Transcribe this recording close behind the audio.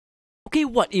Hey,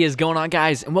 what is going on,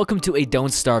 guys, and welcome to a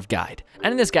Don't Starve guide.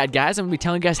 And in this guide, guys, I'm going to be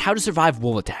telling you guys how to survive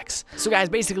wolf attacks. So guys,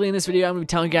 basically in this video, I'm going to be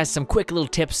telling you guys some quick little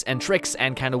tips and tricks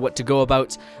and kind of what to go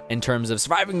about in terms of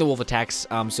surviving the wolf attacks.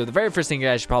 So the very first thing you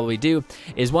guys should probably do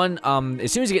is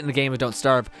as soon as you get in the game of Don't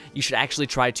Starve, you should actually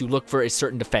try to look for a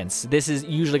certain defense. This is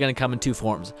usually going to come in two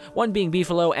forms, one being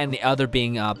beefalo and the other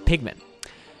being pigmen.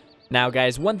 Now,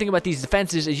 guys, one thing about these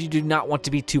defenses is you do not want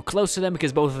to be too close to them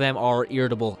because both of them are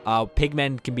irritable.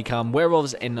 Pigmen can become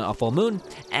werewolves in a full moon,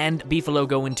 and beefalo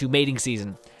go into mating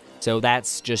season. So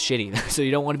that's just shitty. So you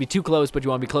don't want to be too close, but you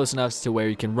want to be close enough to where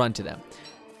you can run to them.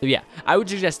 So yeah, I would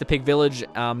suggest the pig village,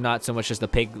 not so much just the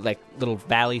pig, like, little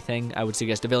valley thing. I would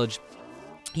suggest a village.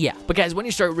 Yeah, but guys, when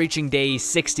you start reaching day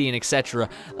 60 and etc.,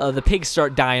 the pigs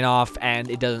start dying off, and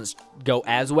it doesn't go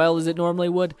as well as it normally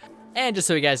would. And just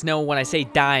so you guys know, when I say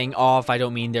dying off, I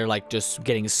don't mean they're like just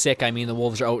getting sick. I mean the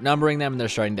wolves are outnumbering them and they're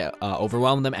starting to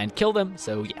overwhelm them and kill them.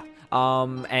 So yeah.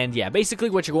 And yeah, basically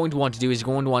what you're going to want to do is you're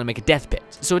going to want to make a death pit.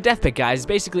 So a death pit, guys, is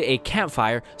basically a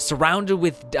campfire surrounded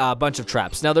with a bunch of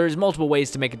traps. Now, there's multiple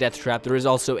ways to make a death trap. There is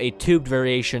also a tubed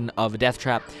variation of a death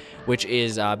trap, which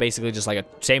is basically just like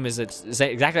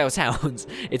exactly how it sounds.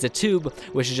 It's a tube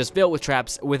which is just filled with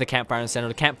traps with a campfire in the center.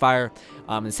 The campfire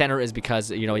in the center is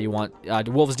because, you know, you want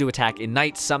the wolves do attack in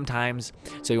night sometimes,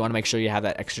 so you want to make sure you have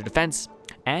that extra defense.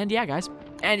 And yeah, guys,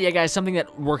 something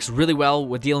that works really well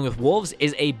with dealing with wolves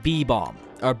is a bee bomb.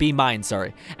 Or bee mine,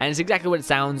 sorry. And it's exactly what it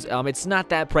sounds. It's not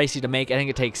that pricey to make. I think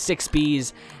it takes 6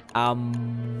 bees,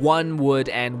 1 wood,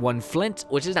 and 1 flint,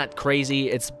 which is not crazy.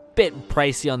 It's a bit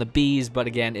pricey on the bees, but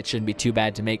again, it shouldn't be too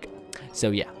bad to make.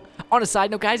 So yeah. On a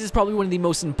side note, guys, it's probably one of the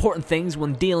most important things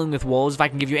when dealing with wolves. If I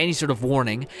can give you any sort of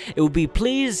warning, it would be,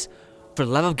 please, for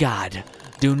the love of God,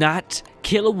 do not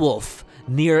kill a wolf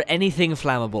near anything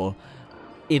flammable.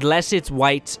 Unless it's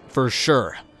white for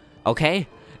sure, okay?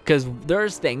 Because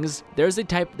there's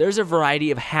a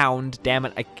variety of hound, damn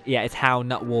it, yeah, it's hound,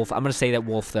 not wolf. I'm gonna say that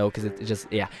wolf, though, because it's just,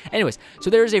 yeah. Anyways, so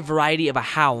there's a variety of a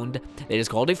hound that is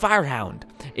called a fire hound.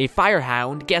 A fire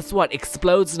hound, guess what,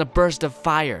 explodes in a burst of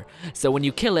fire. So when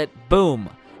you kill it, boom.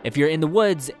 If you're in the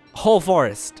woods, whole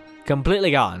forest,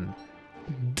 completely gone.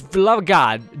 For the love of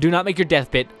God, do not make your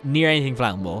death pit near anything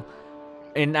flammable.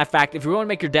 In fact, if you want to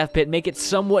make your death pit, make it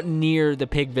somewhat near the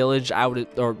pig village,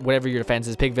 or whatever your defense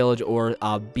is, pig village or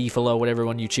beefalo, whatever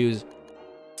one you choose.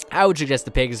 I would suggest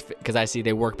the pigs because I see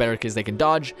they work better because they can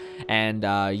dodge. And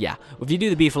yeah, if you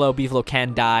do the beefalo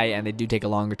can die and they do take a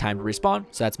longer time to respawn.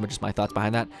 So that's just my thoughts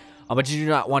behind that. But you do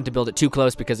not want to build it too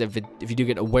close because if you do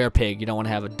get a werepig, you don't want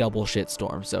to have a double shit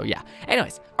storm. So yeah.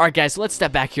 Anyways, all right, guys. So let's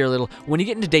step back here a little. When you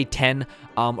get into day 10,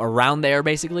 around there,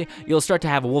 basically, you'll start to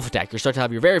have a wolf attack. You'll start to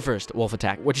have your very first wolf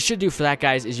attack. What you should do for that,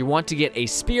 guys, is you want to get a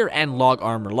spear and log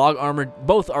armor. Log armor,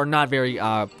 both are not very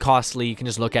costly. You can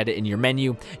just look at it in your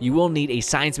menu. You will need a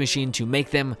science machine to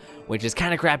make them, which is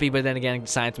kind of crappy. But then again,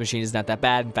 science machine is not that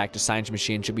bad. In fact, a science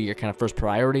machine should be your kind of first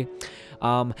priority.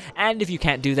 And if you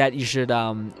can't do that, you should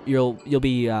you'll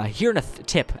be hearing a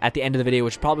tip at the end of the video,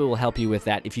 which probably will help you with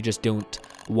that if you just don't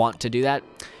want to do that.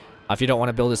 If you don't want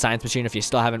to build a science machine, if you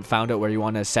still haven't found out where you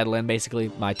want to settle in, basically,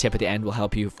 my tip at the end will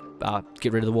help you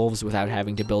get rid of the wolves without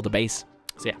having to build a base.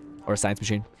 So yeah, or a science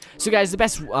machine. So guys, the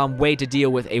best way to deal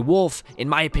with a wolf, in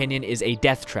my opinion, is a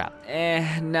death trap.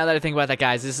 Now that I think about that,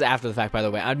 guys, this is after the fact, by the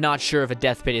way. I'm not sure if a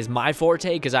death pit is my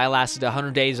forte, because I lasted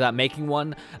 100 days without making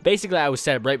one. Basically, I was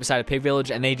set up right beside a pig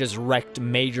village, and they just wrecked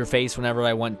major face whenever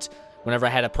I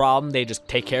had a problem. They just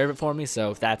take care of it for me,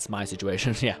 so that's my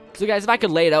situation. Yeah. So guys, if I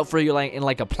could lay it out for you like in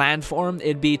like a plan form,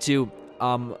 it'd be to,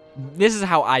 this is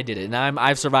how I did it, and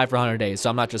I've survived for 100 days, so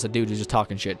I'm not just a dude who's just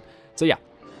talking shit. So yeah.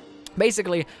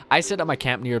 Basically, I set up my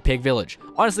camp near a pig village.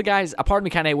 Honestly, guys, a part of me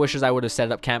kind of wishes I would have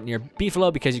set up camp near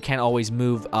beefalo because you can't always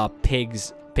move pig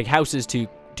houses to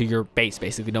your base,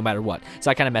 basically, no matter what.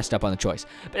 So I kind of messed up on the choice.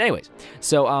 But anyways,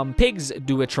 so pigs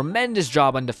do a tremendous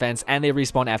job on defense, and they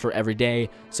respawn after every day,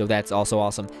 so that's also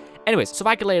awesome. Anyways, so if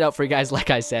I could lay it out for you guys,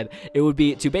 like I said, it would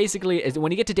be to basically,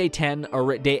 when you get to day 10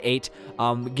 or day 8,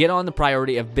 get on the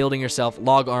priority of building yourself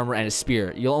log armor and a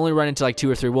spear. You'll only run into like 2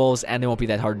 or 3 wolves, and they won't be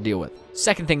that hard to deal with.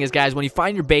 Second thing is, guys, when you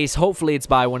find your base, hopefully it's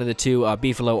by one of the 2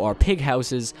 beefalo or pig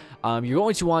houses, you're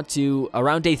going to want to,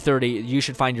 around day 30, you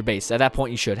should find your base. At that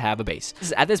point, you should have a base.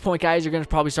 At this point, guys, you're going to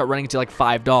probably start running into like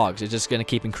 5 dogs. It's just going to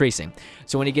keep increasing.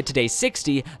 So when you get to day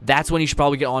 60, that's when you should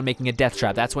probably get on making a death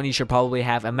trap. That's when you should probably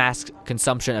have a mass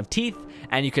consumption of teeth,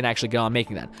 and you can actually get on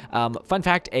making that. Fun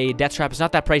fact, a death trap is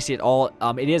not that pricey at all.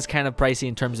 It is kind of pricey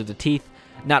in terms of the teeth.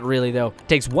 Not really, though. It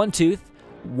takes 1 tooth,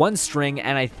 1 string,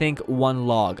 and I think 1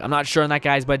 log. I'm not sure on that,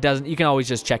 guys, but it doesn't. You can always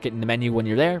just check it in the menu when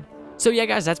you're there. So yeah,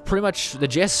 guys, that's pretty much the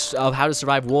gist of how to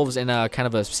survive wolves in a kind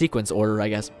of a sequence order, I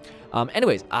guess.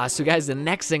 Anyways, so guys, the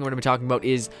next thing we're going to be talking about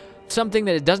is something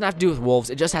that it doesn't have to do with wolves.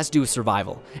 It just has to do with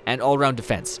survival and all-around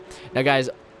defense. Now,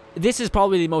 guys, this is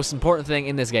probably the most important thing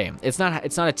in this game. It's not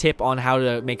a tip on how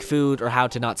to make food or how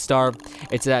to not starve.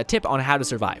 It's a tip on how to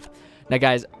survive. Now,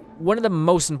 guys, one of the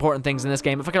most important things in this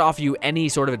game, if I could offer you any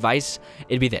sort of advice,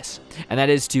 it'd be this. And that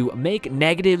is to make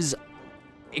negatives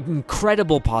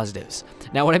incredible positives.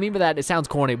 Now, what I mean by that, it sounds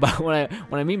corny, but what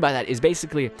I mean by that is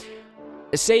basically,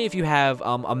 say if you have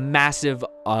a massive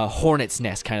hornet's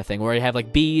nest kind of thing, where you have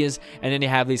like bees, and then you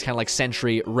have these kind of like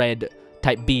sentry red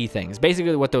type bee things.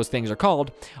 Basically, what those things are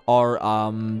called are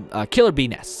killer bee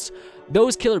nests.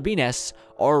 Those killer bee nests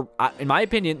are, in my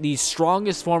opinion, the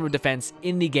strongest form of defense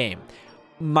in the game.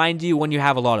 Mind you, when you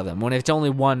have a lot of them. When it's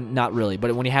only one, not really.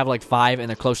 But when you have like 5 and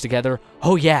they're close together,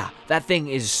 oh yeah, that thing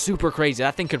is super crazy.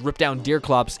 That thing could rip down deer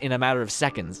clumps in a matter of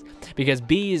seconds. Because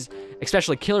bees,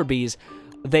 especially killer bees,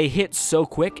 they hit so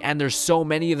quick, and there's so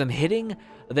many of them hitting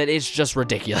that it's just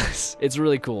ridiculous. It's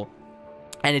really cool.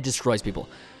 And it destroys people.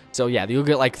 So yeah, you'll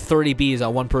get like 30 bees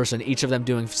on one person, each of them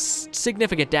doing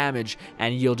significant damage,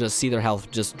 and you'll just see their health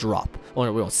just drop.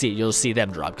 Well, we won't see it, you'll see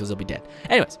them drop because they'll be dead.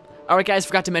 Anyways. Alright guys,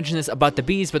 forgot to mention this about the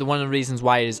bees, but one of the reasons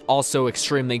why it is also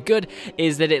extremely good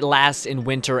is that it lasts in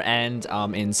winter and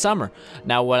in summer.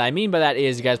 Now what I mean by that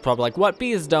is, you guys probably like, what,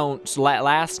 bees don't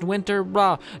last in winter?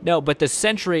 Blah. No, but the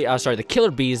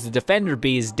killer bees, the defender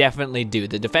bees definitely do.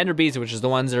 The defender bees, which is the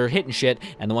ones that are hitting shit,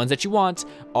 and the ones that you want,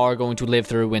 are going to live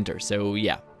through winter. So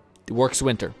yeah, it works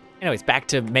winter. Anyways, back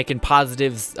to making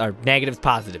positives, or negatives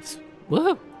positives.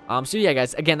 Woohoo! So yeah,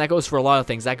 guys, again, that goes for a lot of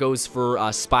things. That goes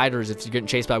for spiders. If you're getting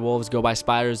chased by wolves, go by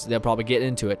spiders, they'll probably get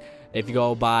into it. If you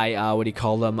go by, what do you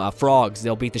call them, frogs,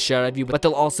 they'll beat the shit out of you, but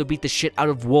they'll also beat the shit out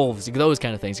of wolves, those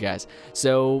kind of things, guys.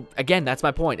 So, again, that's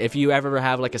my point. If you ever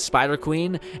have, like, a spider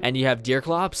queen, and you have deer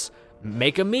clops,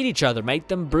 make them meet each other, make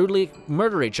them brutally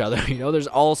murder each other. You know, there's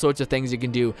all sorts of things you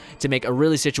can do to make a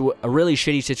really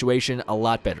shitty situation a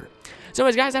lot better. So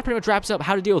anyways, guys, that pretty much wraps up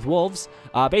how to deal with wolves.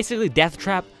 Basically, death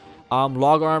trap,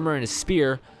 log armor and a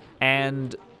spear,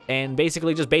 and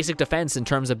basically just basic defense in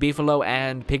terms of beefalo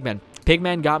and pigmen.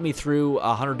 Pigmen got me through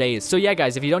 100 days. So yeah,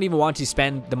 guys, if you don't even want to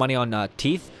spend the money on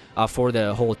teeth for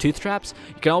the whole tooth traps,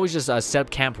 you can always just set up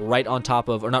camp right on top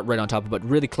of, or not right on top of, but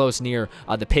really close near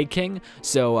the Pig King.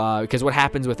 So because what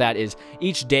happens with that is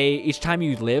each time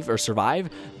you live or survive,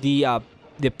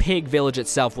 the pig village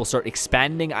itself will start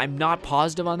expanding. I'm not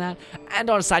positive on that. And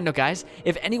on a side note, guys,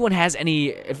 if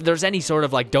there's any sort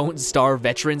of like don't starve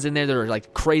veterans in there that are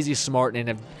like crazy smart and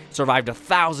have survived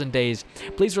 1,000 days,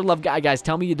 please for the love of God, guys,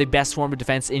 tell me the best form of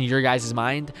defense in your guys'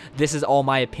 mind. This is all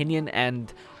my opinion,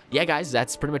 and yeah, guys,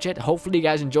 that's pretty much it. Hopefully you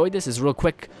guys enjoyed this. It's real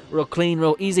quick, real clean,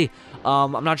 real easy.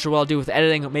 I'm not sure what I'll do with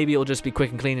editing. Maybe it'll just be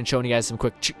quick and clean and showing you guys some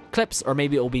quick clips, or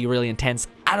maybe it'll be really intense.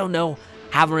 I don't know.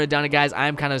 Haven't really done it, guys.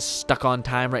 I'm kind of stuck on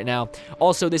time right now.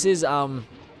 Also, this is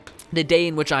the day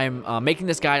in which I'm making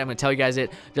this guide. I'm going to tell you guys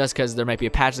it just because there might be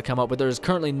a patch to come up, but there's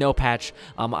currently no patch.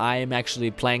 I am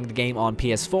actually playing the game on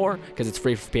PS4 because it's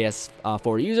free for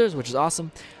PS4 users, which is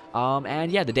awesome.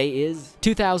 And yeah, the day is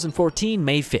 2014,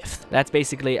 May 5th. That's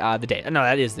basically the day. No,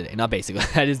 that is the day. Not basically.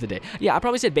 That is the day. Yeah, I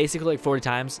probably said basically like 40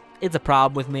 times. It's a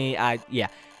problem with me. Yeah.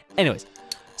 Anyways.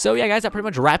 So yeah, guys, that pretty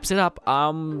much wraps it up.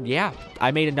 Yeah,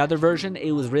 I made another version. It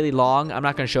was really long. I'm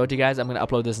not going to show it to you guys. I'm going to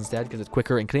upload this instead because it's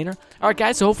quicker and cleaner. Alright,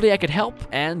 guys, so hopefully I could help.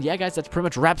 And yeah, guys, that pretty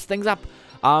much wraps things up.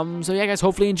 So yeah, guys,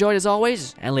 hopefully you enjoyed as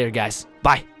always. And later, guys.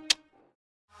 Bye.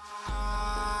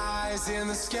 Eyes in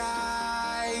the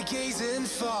sky, gazing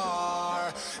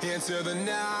far into the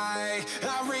night.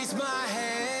 I raise my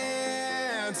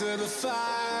hand to the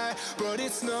fire, but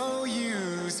it's no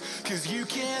use, 'cause you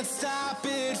can't stop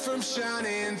it from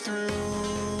shining through.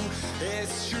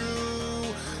 It's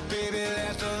true, baby,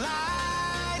 let the